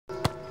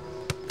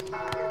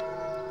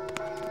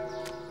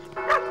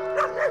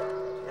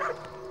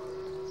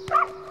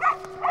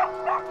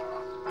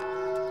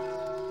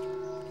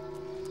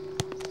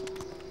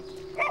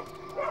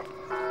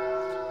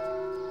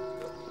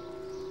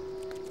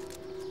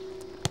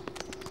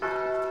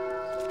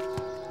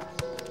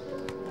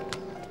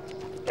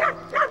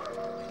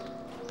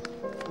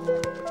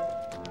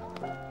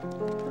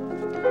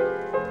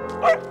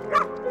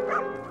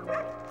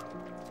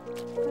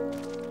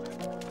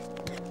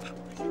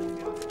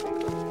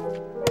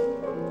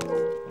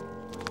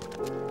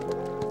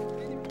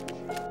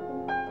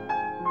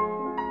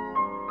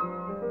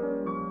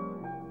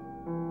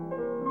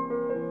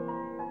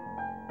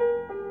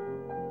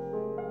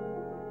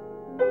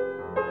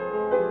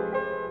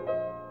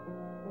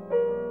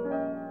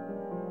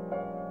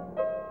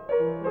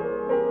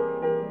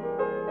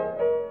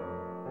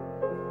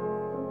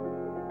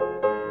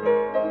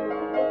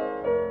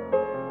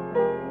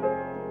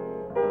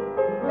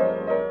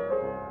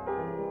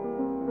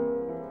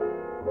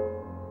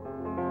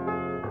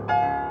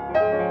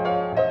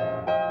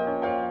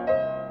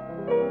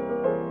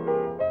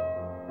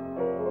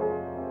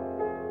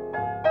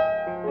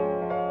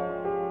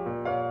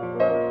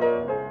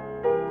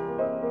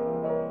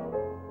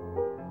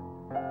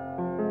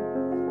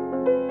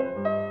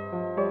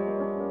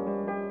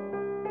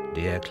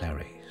Dear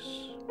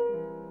Clarice,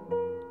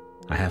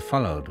 I have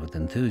followed with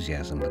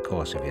enthusiasm the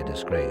course of your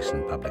disgrace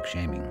and public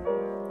shaming.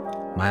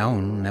 My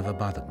own never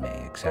bothered me,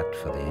 except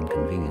for the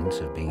inconvenience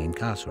of being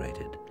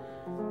incarcerated.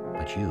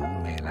 But you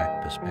may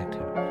lack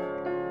perspective.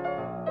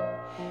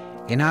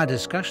 In our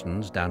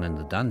discussions down in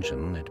the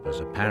dungeon, it was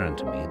apparent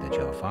to me that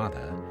your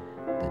father,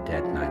 the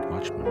dead night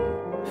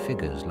watchman,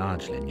 figures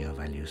largely in your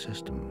value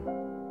system.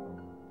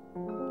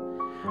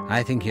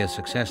 I think your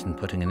success in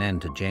putting an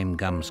end to James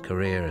Gumb's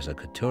career as a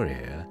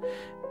couturier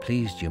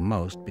pleased you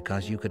most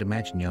because you could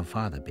imagine your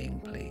father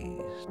being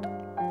pleased.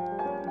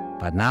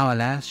 But now,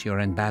 alas, you're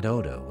in bad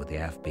odor with the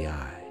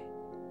FBI.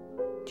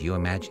 Do you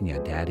imagine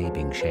your daddy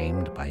being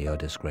shamed by your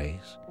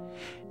disgrace?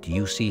 Do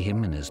you see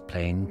him in his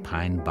plain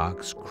pine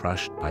box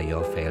crushed by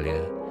your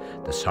failure,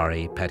 the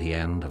sorry, petty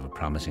end of a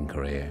promising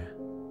career?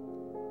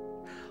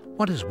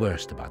 What is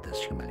worst about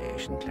this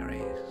humiliation,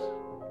 Clarice?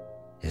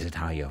 Is it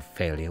how your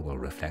failure will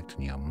reflect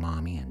on your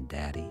mommy and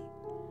daddy?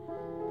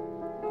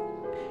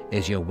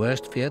 Is your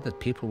worst fear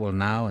that people will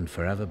now and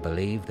forever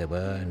believe they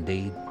were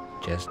indeed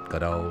just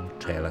good old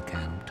trailer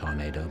camp,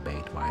 tornado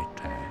bait, white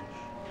trash,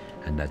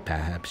 and that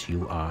perhaps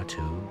you are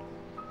too?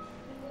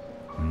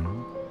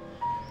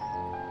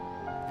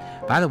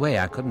 By the way,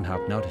 I couldn't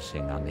help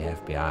noticing on the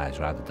FBI's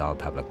rather dull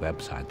public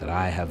website that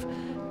I have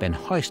been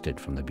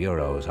hoisted from the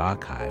Bureau's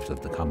archives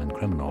of the common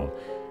criminal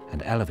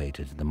and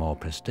elevated to the more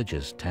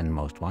prestigious 10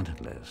 most wanted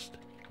list.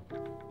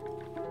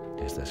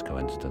 Is this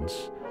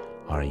coincidence,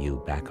 or are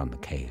you back on the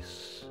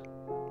case?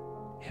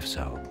 If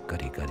so,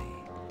 goody goody,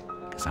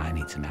 because I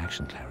need some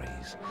action,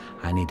 Clarice.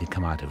 I need to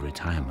come out of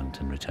retirement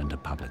and return to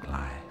public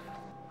life.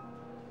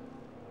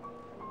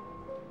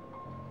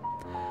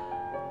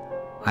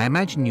 I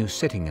imagine you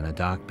sitting in a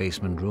dark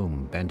basement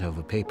room, bent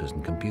over papers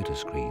and computer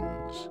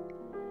screens.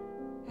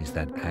 Is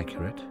that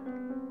accurate?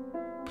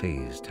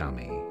 Please tell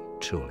me,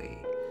 truly,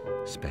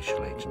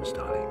 Special Agent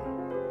Starling.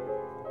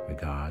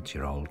 Regards,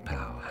 your old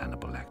pal,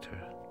 Hannibal Lecter,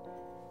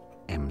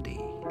 MD.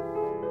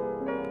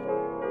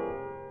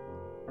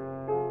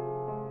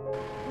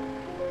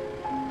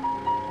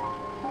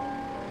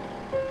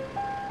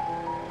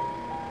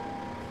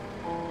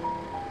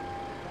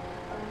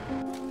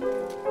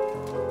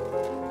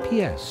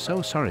 P.S.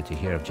 So sorry to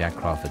hear of Jack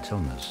Crawford's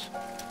illness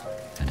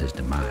and his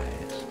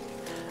demise.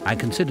 I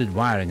considered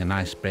wiring a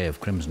nice spray of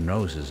crimson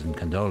roses in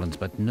condolence,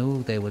 but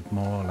knew they would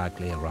more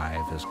likely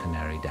arrive as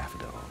canary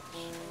daffodils.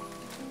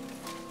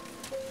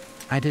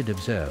 I did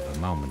observe a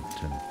moment,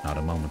 and not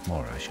a moment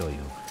more, I assure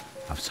you,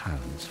 of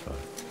silence for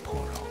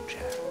poor old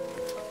Jack.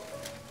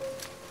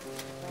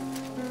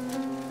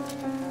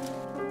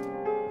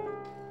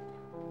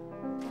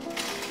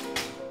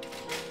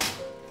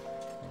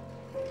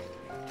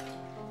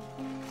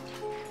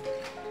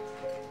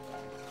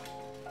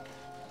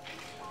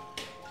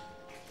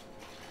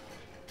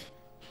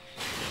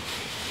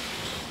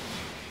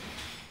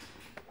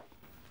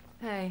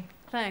 Hey,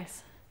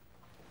 thanks.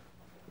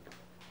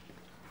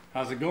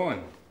 How's it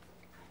going?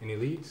 Any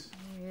leads?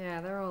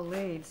 Yeah, they're all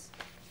leads.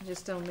 I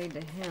just don't lead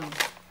to him.